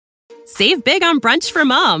Save big on brunch for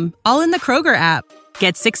mom, all in the Kroger app.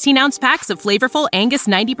 Get 16-ounce packs of flavorful Angus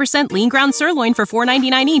 90% lean ground sirloin for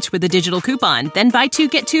 $4.99 each with a digital coupon. Then buy 2,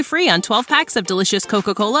 get 2 free on 12 packs of delicious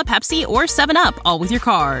Coca-Cola, Pepsi, or 7-Up, all with your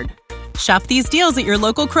card. Shop these deals at your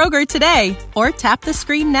local Kroger today, or tap the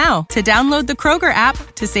screen now to download the Kroger app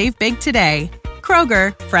to save big today.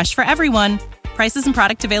 Kroger, fresh for everyone. Prices and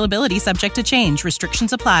product availability subject to change.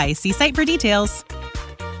 Restrictions apply. See site for details.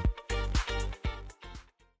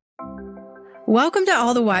 Welcome to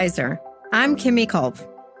All the Wiser. I'm Kimmy Culp.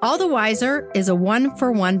 All the Wiser is a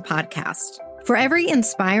one-for-one podcast. For every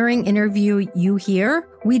inspiring interview you hear,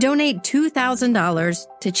 we donate $2,000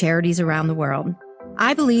 to charities around the world.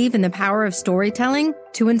 I believe in the power of storytelling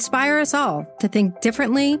to inspire us all to think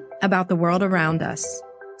differently about the world around us.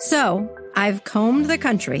 So, I've combed the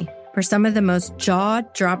country for some of the most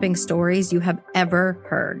jaw-dropping stories you have ever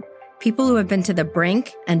heard. People who have been to the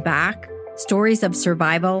brink and back, stories of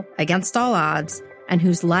survival against all odds, and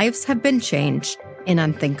whose lives have been changed in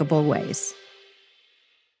unthinkable ways.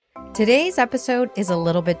 Today's episode is a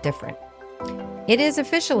little bit different. It is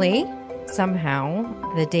officially,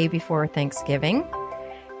 somehow, the day before Thanksgiving.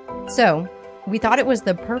 So, we thought it was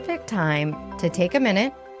the perfect time to take a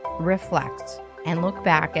minute, reflect, and look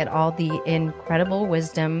back at all the incredible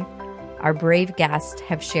wisdom our brave guests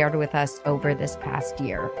have shared with us over this past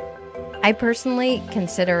year. I personally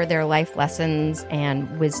consider their life lessons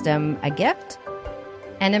and wisdom a gift,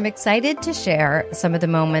 and I'm excited to share some of the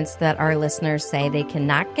moments that our listeners say they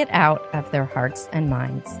cannot get out of their hearts and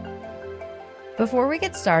minds. Before we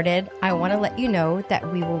get started, I want to let you know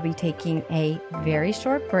that we will be taking a very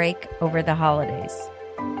short break over the holidays.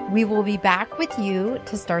 We will be back with you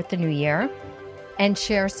to start the new year and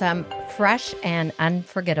share some fresh and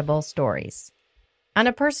unforgettable stories. On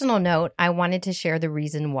a personal note, I wanted to share the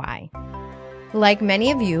reason why. Like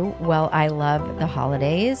many of you, well, I love the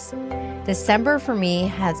holidays. December for me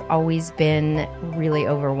has always been really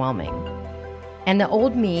overwhelming. And the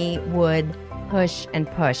old me would push and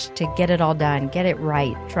push to get it all done, get it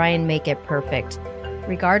right, try and make it perfect,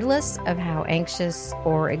 regardless of how anxious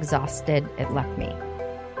or exhausted it left me.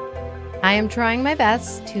 I am trying my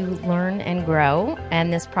best to learn and grow,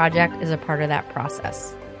 and this project is a part of that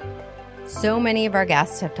process. So many of our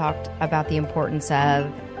guests have talked about the importance of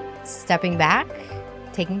stepping back,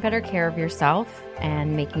 taking better care of yourself,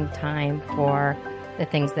 and making time for the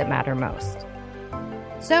things that matter most.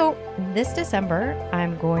 So this December,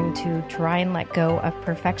 I'm going to try and let go of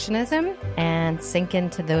perfectionism and sink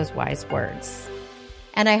into those wise words.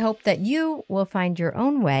 And I hope that you will find your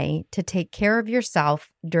own way to take care of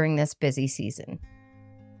yourself during this busy season.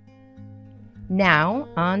 Now,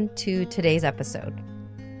 on to today's episode.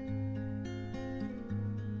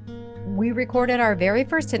 We recorded our very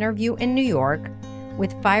first interview in New York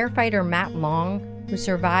with firefighter Matt Long, who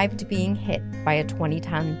survived being hit by a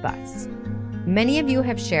 20-ton bus. Many of you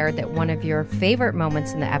have shared that one of your favorite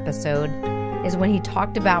moments in the episode is when he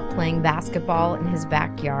talked about playing basketball in his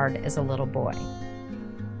backyard as a little boy,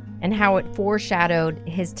 and how it foreshadowed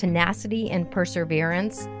his tenacity and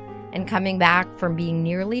perseverance and coming back from being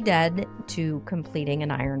nearly dead to completing an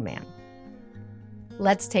Ironman.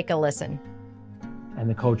 Let's take a listen. And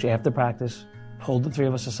the coach, after practice, pulled the three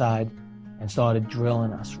of us aside and started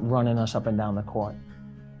drilling us, running us up and down the court.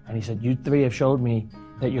 And he said, "You three have showed me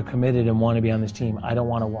that you're committed and want to be on this team. I don't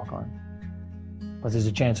want to walk on. But there's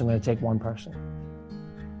a chance I'm going to take one person."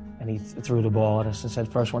 And he threw the ball at us and said,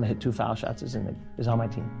 "First one to hit 2 foul shots is on my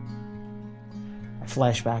team." I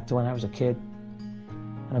flashed back to when I was a kid.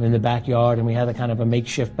 And I'm in the backyard, and we had a kind of a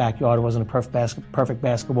makeshift backyard. It wasn't a perfect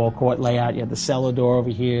basketball court layout. You had the cellar door over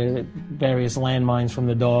here, various landmines from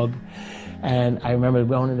the dog. And I remember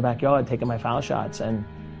going in the backyard, taking my foul shots, and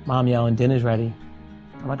Mom yelling, "Dinner's ready."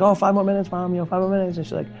 I'm like, "Oh, 5 more minutes, Mom, 5 more minutes." And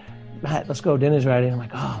she's like, "Matt, let's go, dinner's ready." And I'm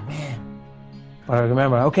like, "Oh, man." But I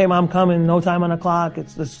remember, "Okay, Mom, coming, no time on the clock,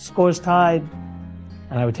 the score's tied."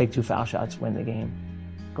 And I would take 2 foul shots, win the game,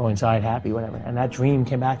 go inside happy, whatever. And that dream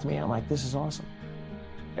came back to me. I'm like, this is awesome.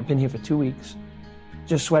 I've been here for 2 weeks,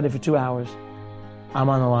 just sweated for 2 hours. I'm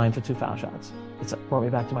on the line for 2 foul shots. It's brought me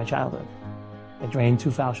back to my childhood. I drained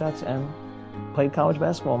 2 foul shots and played college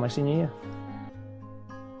basketball my senior year.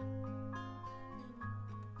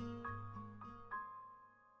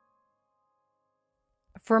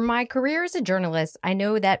 For my career as a journalist, I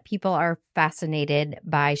know that people are fascinated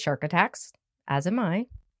by shark attacks, as am I.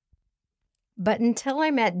 But until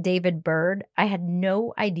I met David Bird, I had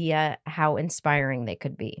no idea how inspiring they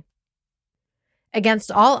could be.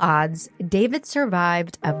 Against all odds, David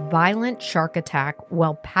survived a violent shark attack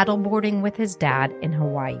while paddleboarding with his dad in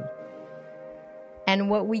Hawaii. And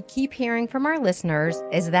what we keep hearing from our listeners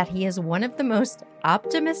is that he is one of the most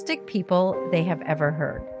optimistic people they have ever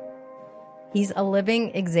heard. He's a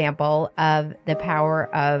living example of the power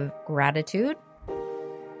of gratitude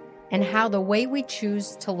and how the way we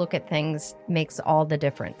choose to look at things makes all the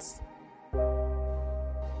difference.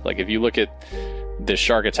 Like, if you look at this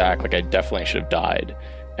shark attack, like, I definitely should have died.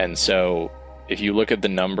 And so if you look at the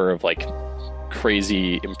number of like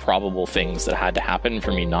crazy, improbable things that had to happen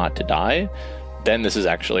for me not to die, then this is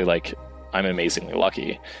actually like, I'm amazingly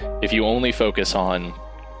lucky. If you only focus on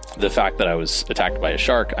the fact that I was attacked by a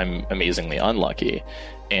shark, I'm amazingly unlucky.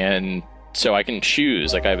 And so I can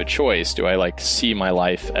choose, like, I have a choice. Do I like see my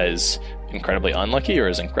life as incredibly unlucky or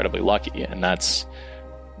as incredibly lucky? And that's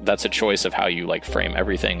a choice of how you like frame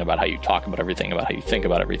everything, about how you talk about everything, about how you think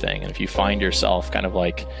about everything. And if you find yourself kind of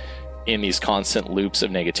like in these constant loops of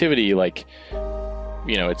negativity, like,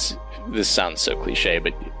 you know, this sounds so cliche,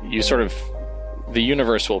 but you sort of, the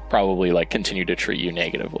universe will probably like continue to treat you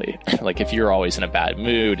negatively. Like, if you're always in a bad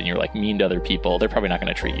mood and you're like mean to other people, they're probably not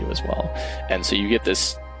going to treat you as well. And so you get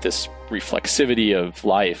this reflexivity of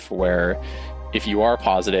life where if you are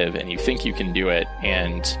positive and you think you can do it,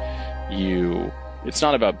 and it's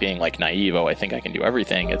not about being like naive, oh, I think I can do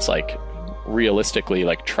everything. It's like, realistically,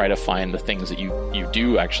 like, try to find the things that you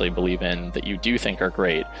do actually believe in, that you do think are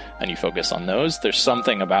great, and you focus on those. There's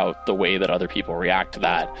something about the way that other people react to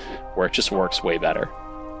that where it just works way better.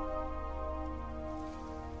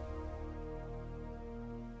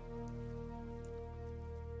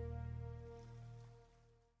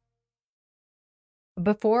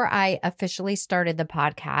 Before I officially started the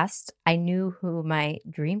podcast, I knew who my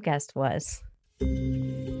dream guest was.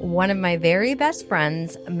 One of my very best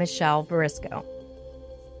friends, Michelle Barisco.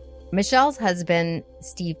 Michelle's husband,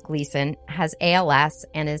 Steve Gleason, has ALS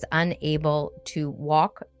and is unable to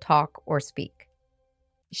walk, talk, or speak.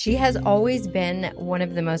 She has always been one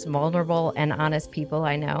of the most vulnerable and honest people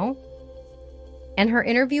I know. And her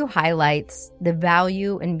interview highlights the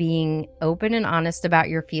value in being open and honest about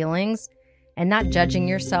your feelings and not judging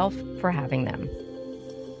yourself for having them.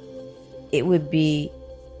 It would be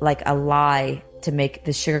like a lie to make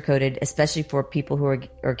this sugar-coated, especially for people who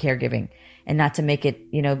are caregiving, and not to make it,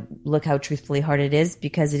 you know, look how truthfully hard it is,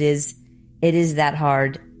 because it is that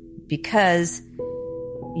hard, because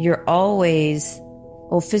you're always,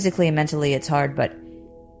 well, physically and mentally it's hard, but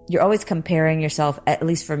you're always comparing yourself, at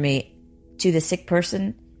least for me, to the sick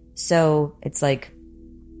person. So it's like,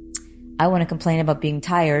 I want to complain about being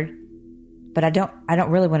tired, but I don't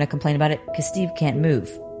really want to complain about it because Steve can't move.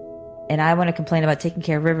 And I want to complain about taking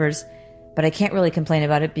care of Rivers, but I can't really complain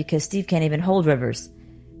about it because Steve can't even hold Rivers.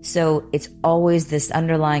 So it's always this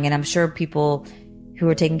underlying, and I'm sure people who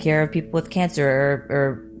are taking care of people with cancer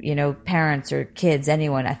or you know, parents or kids,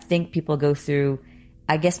 anyone, I think people go through,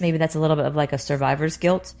 I guess maybe that's a little bit of like a survivor's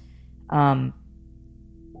guilt.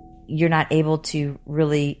 You're not able to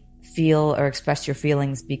really feel or express your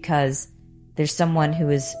feelings because there's someone who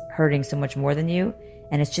is hurting so much more than you,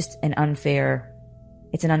 and it's just an unfair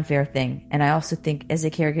thing. And I also think as a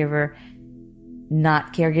caregiver,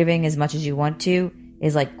 not caregiving as much as you want to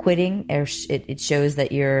is like quitting, or it shows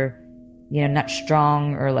that you're, you know, not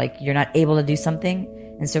strong, or like you're not able to do something.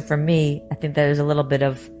 And so for me, I think there's a little bit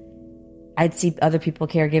of, I'd see other people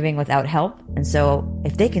caregiving without help, and so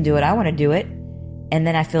if they can do it, I want to do it. And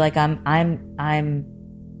then I feel like I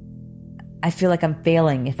feel like I'm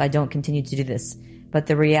failing if I don't continue to do this. But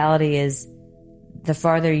the reality is, the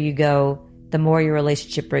farther you go, the more your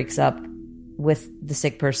relationship breaks up with the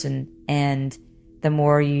sick person, and the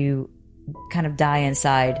more you kind of die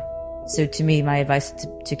inside. So to me, my advice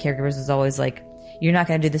to caregivers is always like, you're not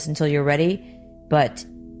going to do this until you're ready, but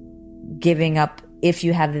giving up, if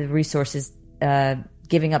you have the resources,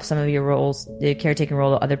 giving up some of your roles, the caretaking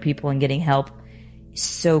role to other people and getting help, is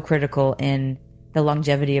so critical in the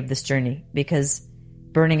longevity of this journey, because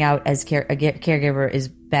burning out as a caregiver is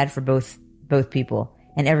bad for both people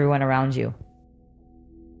and everyone around you.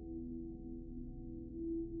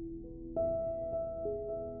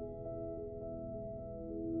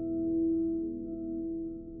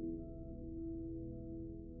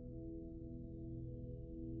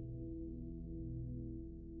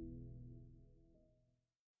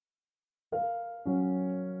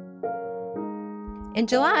 In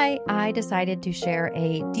July, I decided to share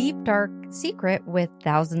a deep, dark secret with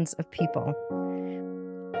thousands of people.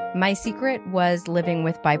 My secret was living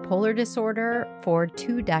with bipolar disorder for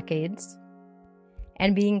 2 decades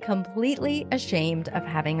and being completely ashamed of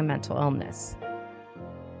having a mental illness.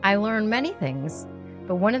 I learned many things,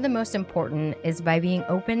 but one of the most important is by being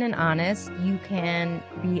open and honest, you can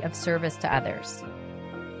be of service to others.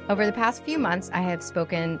 Over the past few months, I have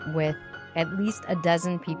spoken with at least a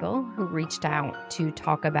dozen people who reached out to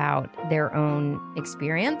talk about their own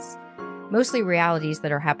experience, mostly realities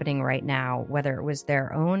that are happening right now, whether it was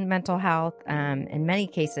their own mental health, in many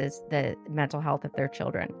cases, the mental health of their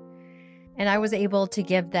children. And I was able to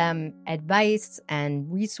give them advice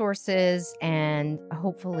and resources and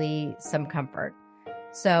hopefully some comfort.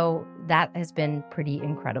 So that has been pretty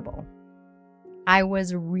incredible. I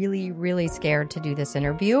was really, really scared to do this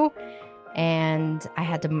interview, and I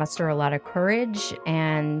had to muster a lot of courage,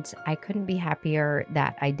 and I couldn't be happier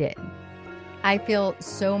that I did. I feel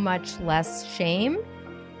so much less shame,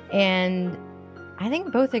 and I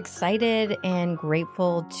think both excited and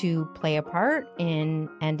grateful to play a part in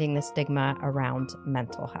ending the stigma around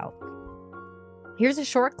mental health. Here's a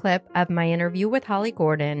short clip of my interview with Holly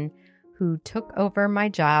Gordon, who took over my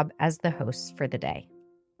job as the host for the day.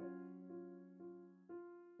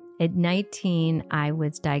 At 19, I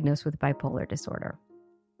was diagnosed with bipolar disorder.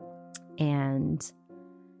 And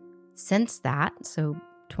since that, so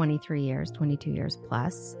 22 years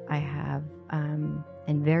plus, I have,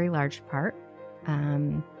 in very large part,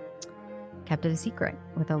 kept it a secret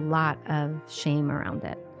with a lot of shame around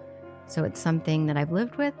it. So it's something that I've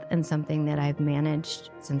lived with and something that I've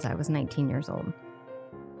managed since I was 19 years old.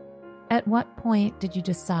 At what point did you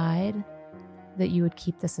decide that you would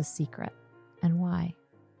keep this a secret, and why?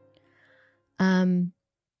 I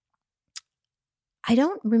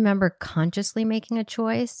don't remember consciously making a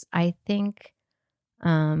choice. I think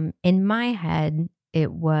in my head,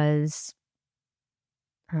 it was,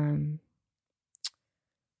 in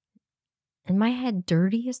my head,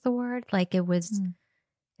 dirty is the word. Like it was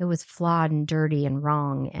flawed and dirty and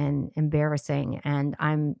wrong and embarrassing, and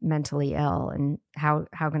I'm mentally ill, and how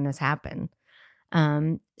can this happen?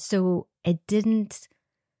 So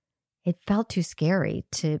it felt too scary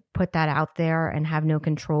to put that out there and have no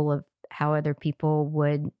control of how other people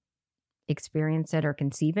would experience it or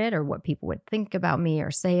conceive it, or what people would think about me or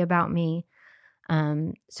say about me.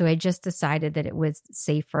 So I just decided that it was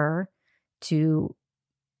safer to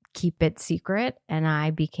keep it secret, and I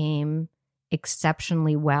became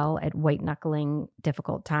exceptionally well at white knuckling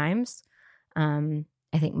difficult times. I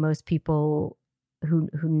think most people who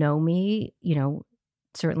know me,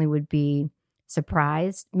 certainly would be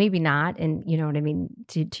surprised, maybe not. And you know what I mean?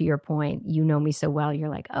 To your point, you know me so well, you're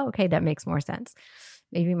like, oh, okay, that makes more sense.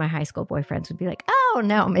 Maybe my high school boyfriends would be like, oh,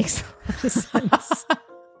 no, it makes a lot of sense.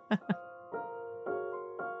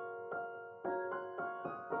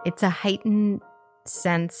 It's a heightened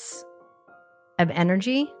sense of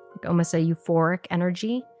energy, like almost a euphoric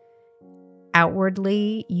energy.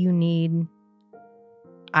 Outwardly, you need,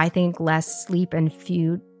 I think, less sleep and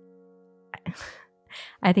food.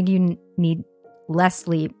 I think you need less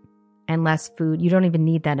sleep and less food. You don't even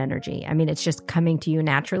need that energy. I mean, it's just coming to you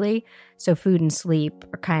naturally. So food and sleep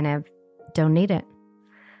are kind of, don't need it.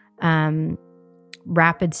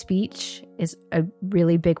 Rapid speech is a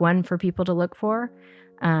really big one for people to look for.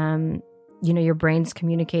 Your brain's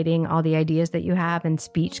communicating all the ideas that you have, and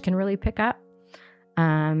speech can really pick up.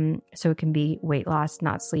 So it can be weight loss,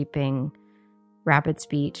 not sleeping, rapid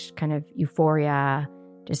speech, kind of euphoria,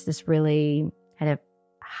 just this really kind of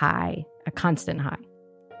high, a constant high.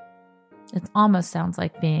 It almost sounds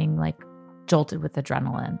like being like jolted with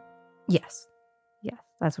adrenaline. Yes. Yes,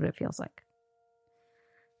 that's what it feels like.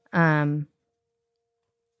 And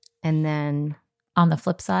then on the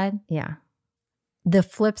flip side, yeah. The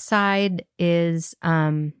flip side is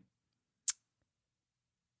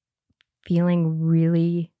feeling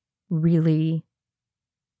really, really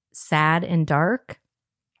sad and dark.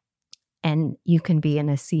 And you can be in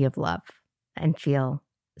a sea of love and feel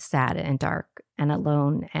sad and dark and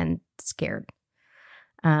alone and scared.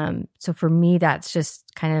 So for me, that's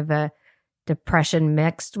just kind of a depression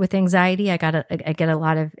mixed with anxiety. I get a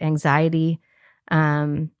lot of anxiety.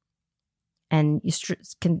 And you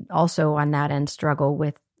can also on that end struggle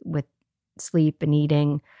with sleep and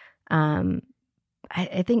eating. I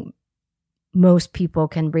think most people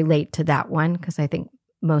can relate to that one, because I think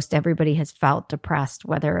most everybody has felt depressed,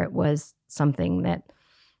 whether it was something that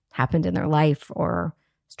happened in their life or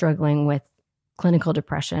struggling with clinical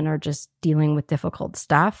depression or just dealing with difficult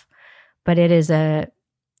stuff. But it is a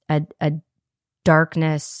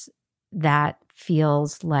darkness that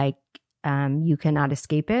feels like you cannot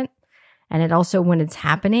escape it. And it also, when it's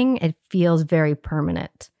happening, it feels very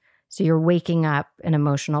permanent. So you're waking up in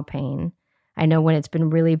emotional pain. I know when it's been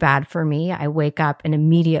really bad for me, I wake up and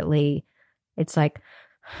immediately it's like,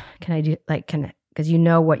 because you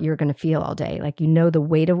know what you're going to feel all day. Like, you know the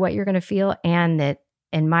weight of what you're going to feel. And that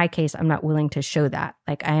in my case, I'm not willing to show that.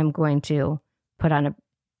 Like, I am going to put on a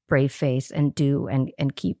brave face and do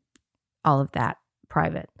and keep all of that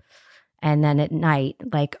private. And then at night,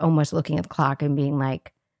 like almost looking at the clock and being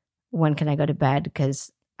like, when can I go to bed?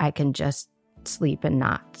 Because I can just sleep and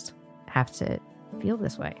not have to feel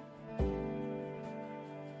this way.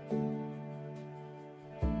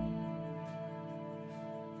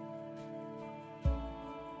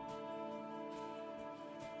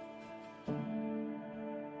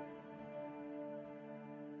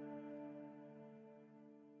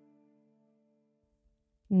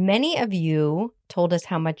 Many of you told us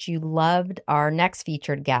how much you loved our next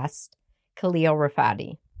featured guest, Khalil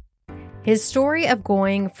Rafati. His story of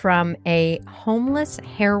going from a homeless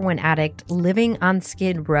heroin addict living on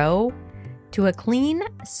Skid Row to a clean,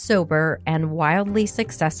 sober, and wildly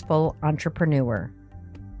successful entrepreneur.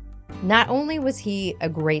 Not only was he a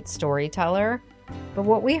great storyteller, but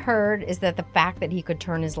what we heard is that the fact that he could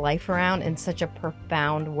turn his life around in such a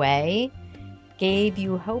profound way gave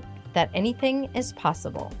you hope that anything is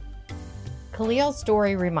possible. Khalil's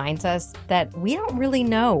story reminds us that we don't really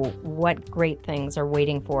know what great things are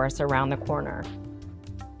waiting for us around the corner.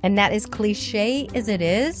 And that as cliche as it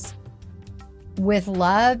is, with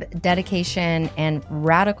love, dedication, and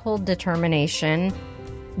radical determination,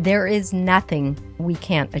 there is nothing we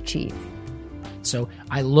can't achieve. So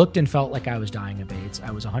I looked and felt like I was dying of AIDS.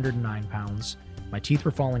 I was 109 pounds. My teeth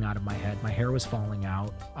were falling out of my head. My hair was falling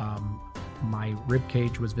out. My rib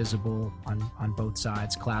cage was visible on both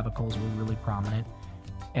sides. Clavicles were really prominent.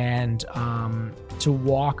 And to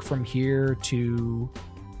walk from here to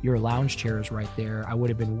your lounge chairs right there, I would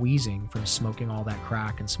have been wheezing from smoking all that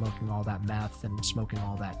crack and smoking all that meth and smoking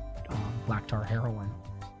all that black tar heroin.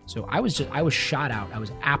 So I was shot out. I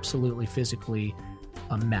was absolutely physically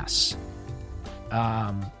a mess.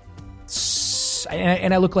 And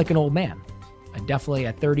I look like an old man. I definitely,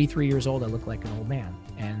 at 33 years old, I look like an old man.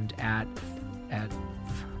 And at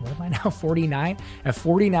what am I now, 49? At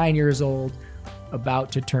 49 years old,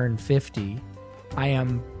 about to turn 50, I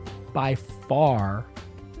am by far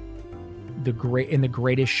in the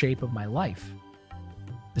greatest shape of my life.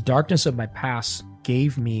 The darkness of my past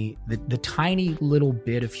gave me the tiny little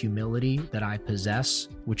bit of humility that I possess,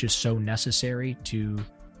 which is so necessary to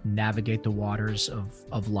navigate the waters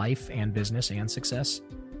of life and business and success.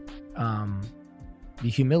 The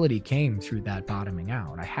humility came through that bottoming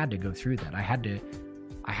out. I had to go through that. I had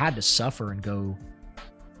to suffer and go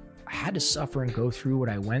through what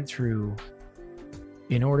I went through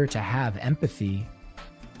in order to have empathy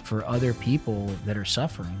for other people that are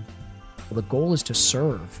suffering. Well, the goal is to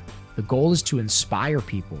serve. The goal is to inspire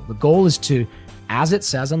people. The goal is to, as it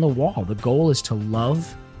says on the wall, the goal is to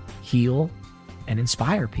love, heal, and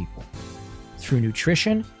inspire people through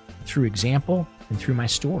nutrition, through example, and through my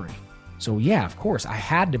story. So yeah, of course, I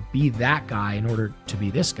had to be that guy in order to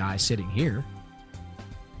be this guy sitting here.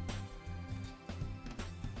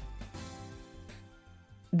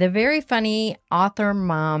 The very funny author,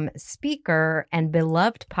 mom, speaker, and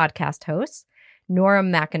beloved podcast host, Nora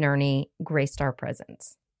McInerney, graced our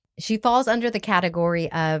presence. She falls under the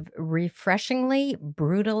category of refreshingly,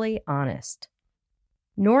 brutally honest.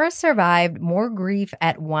 Nora survived more grief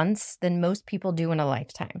at once than most people do in a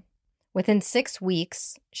lifetime. Within 6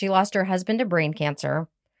 weeks, she lost her husband to brain cancer,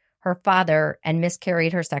 her father, and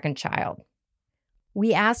miscarried her second child.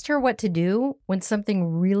 We asked her what to do when something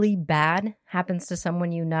really bad happens to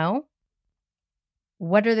someone you know.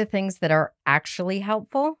 What are the things that are actually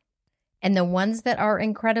helpful and the ones that are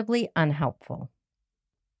incredibly unhelpful?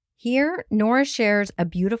 Here, Nora shares a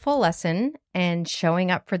beautiful lesson in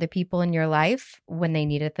showing up for the people in your life when they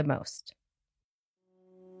need it the most.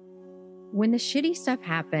 When the shitty stuff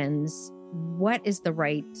happens, what is the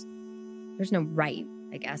right? There's no right,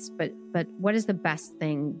 I guess, but what is the best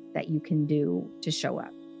thing that you can do to show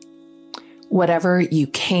up? Whatever you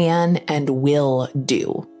can and will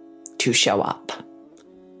do to show up.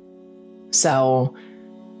 So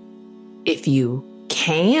if you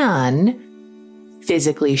can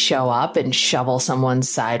physically show up and shovel someone's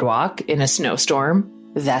sidewalk in a snowstorm,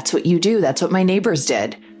 that's what you do. That's what my neighbors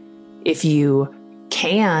did. If you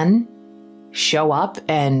can show up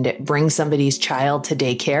and bring somebody's child to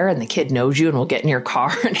daycare and the kid knows you and will get in your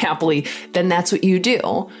car and happily, then that's what you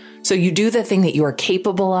do. So you do the thing that you are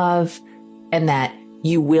capable of and that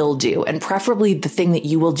you will do, and preferably the thing that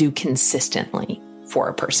you will do consistently for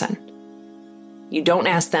a person. You don't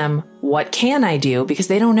ask them, what can I do? Because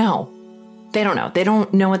they don't know. They don't know. They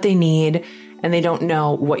don't know what they need, and they don't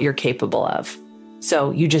know what you're capable of.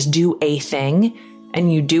 So you just do a thing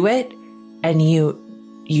and you do it, and you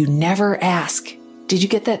never ask, did you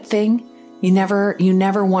get that thing? You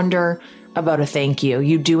never wonder about a thank you.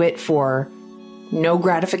 You do it for no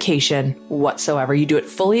gratification whatsoever. You do it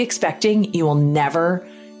fully expecting you will never,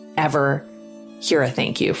 ever hear a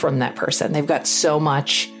thank you from that person. They've got so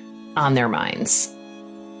much on their minds.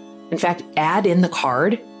 In fact, add in the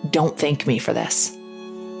card, "Don't thank me for this."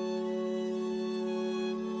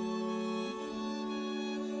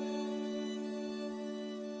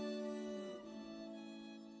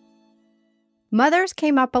 Mothers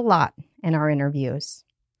came up a lot in our interviews.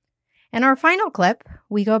 In our final clip,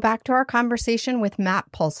 we go back to our conversation with Matt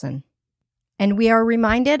Poulsen, and we are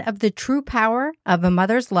reminded of the true power of a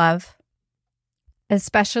mother's love,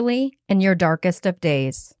 especially in your darkest of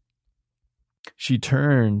days. She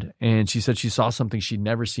turned and she said she saw something she'd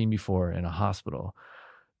never seen before in a hospital.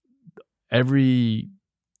 Every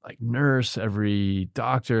nurse, every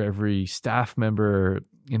doctor, every staff member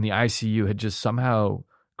in the ICU had just somehow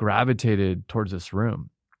gravitated towards this room.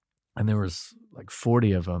 And there was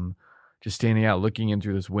 40 of them just standing out looking in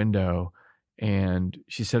through this window. And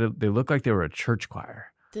she said they looked like they were a church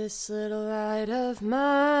choir. This little light of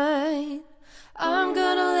mine, I'm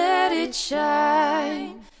gonna let it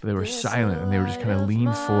shine. But they were silent and they were just kind of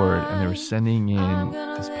leaned forward and they were sending in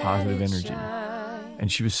this positive energy.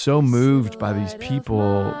 And she was so moved by these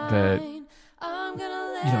people that,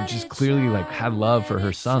 just clearly had love for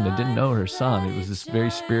her son. They didn't know her son. It was this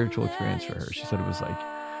very spiritual experience for her. She said it was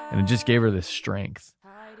and it just gave her this strength.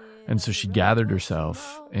 And so she gathered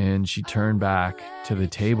herself and she turned back to the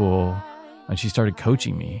table and she started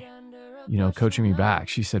coaching me, coaching me back.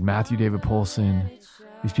 She said, "Matthew David Poulsen,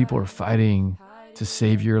 these people are fighting to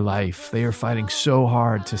save your life. They are fighting so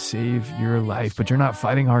hard to save your life, but you're not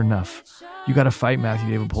fighting hard enough. You got to fight, Matthew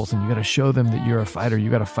David Poulsen. You got to show them that you're a fighter. You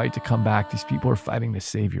got to fight to come back. These people are fighting to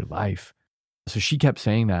save your life." So she kept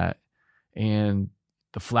saying that. And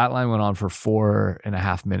the flatline went on for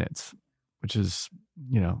 4.5 minutes, which is,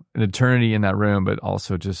 an eternity in that room, but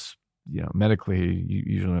also just, medically, you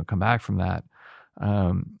usually don't come back from that.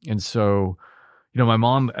 And so, my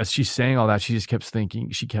mom, as she's saying all that, she kept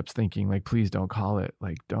thinking, please don't call it.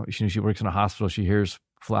 Don't, she works in a hospital. She hears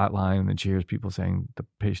flatline and then she hears people saying the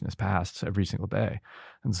patient has passed every single day.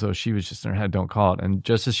 And so she was just in her head, don't call it. And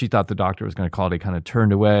just as she thought the doctor was going to call it, he kind of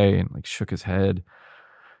turned away and shook his head.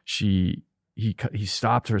 He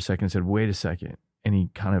stopped for a second and said, "Wait a second." And he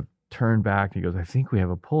kind of turned back and he goes, "I think we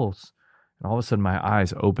have a pulse." And all of a sudden my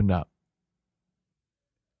eyes opened up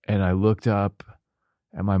and I looked up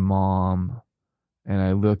at my mom and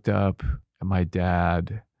I looked up at my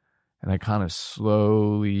dad and I kind of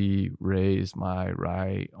slowly raised my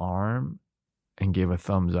right arm and gave a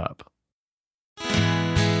thumbs up.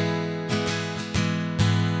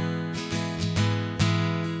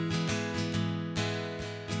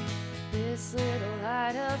 This little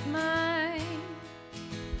light of mine.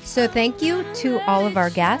 So thank you to all of our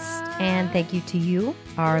guests, and thank you to you,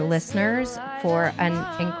 our listeners, for an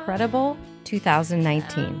incredible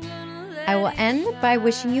 2019. I will end by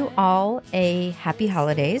wishing you all a happy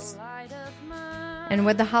holidays. And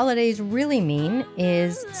what the holidays really mean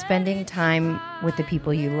is spending time with the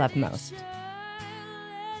people you love most.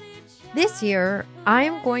 This year, I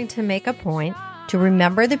am going to make a point to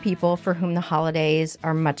remember the people for whom the holidays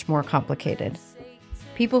are much more complicated.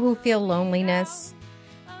 People who feel loneliness,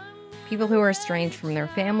 people who are estranged from their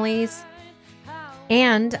families.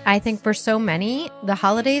 And I think for so many, the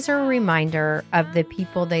holidays are a reminder of the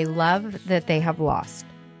people they love that they have lost.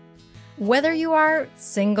 Whether you are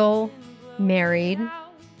single, married,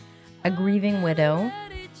 a grieving widow,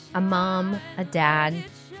 a mom, a dad,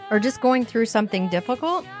 or just going through something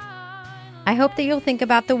difficult, I hope that you'll think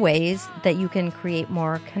about the ways that you can create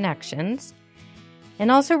more connections and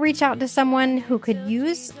also reach out to someone who could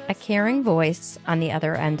use a caring voice on the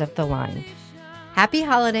other end of the line. Happy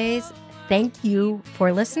holidays. Thank you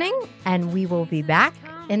for listening, and we will be back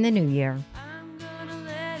in the new year.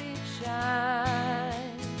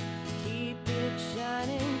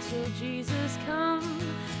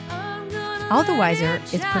 All the Wiser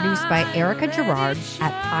is produced by Erica Gerard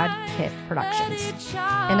at Podkit Productions,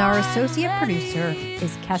 and our associate producer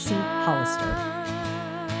is Kessie Hollister.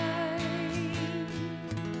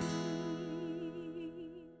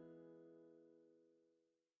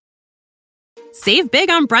 Save big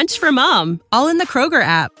on brunch for mom, all in the Kroger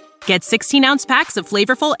app. Get 16-ounce packs of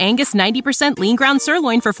flavorful Angus 90% lean ground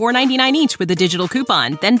sirloin for $4.99 each with a digital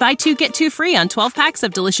coupon. Then buy 2, get 2 free on 12 packs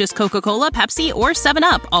of delicious Coca-Cola, Pepsi, or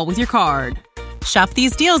 7-Up, all with your card. Shop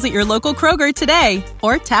these deals at your local Kroger today,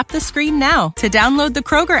 or tap the screen now to download the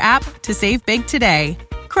Kroger app to save big today.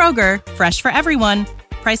 Kroger, fresh for everyone.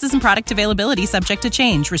 Prices and product availability subject to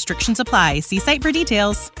change. Restrictions apply. See site for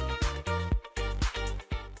details.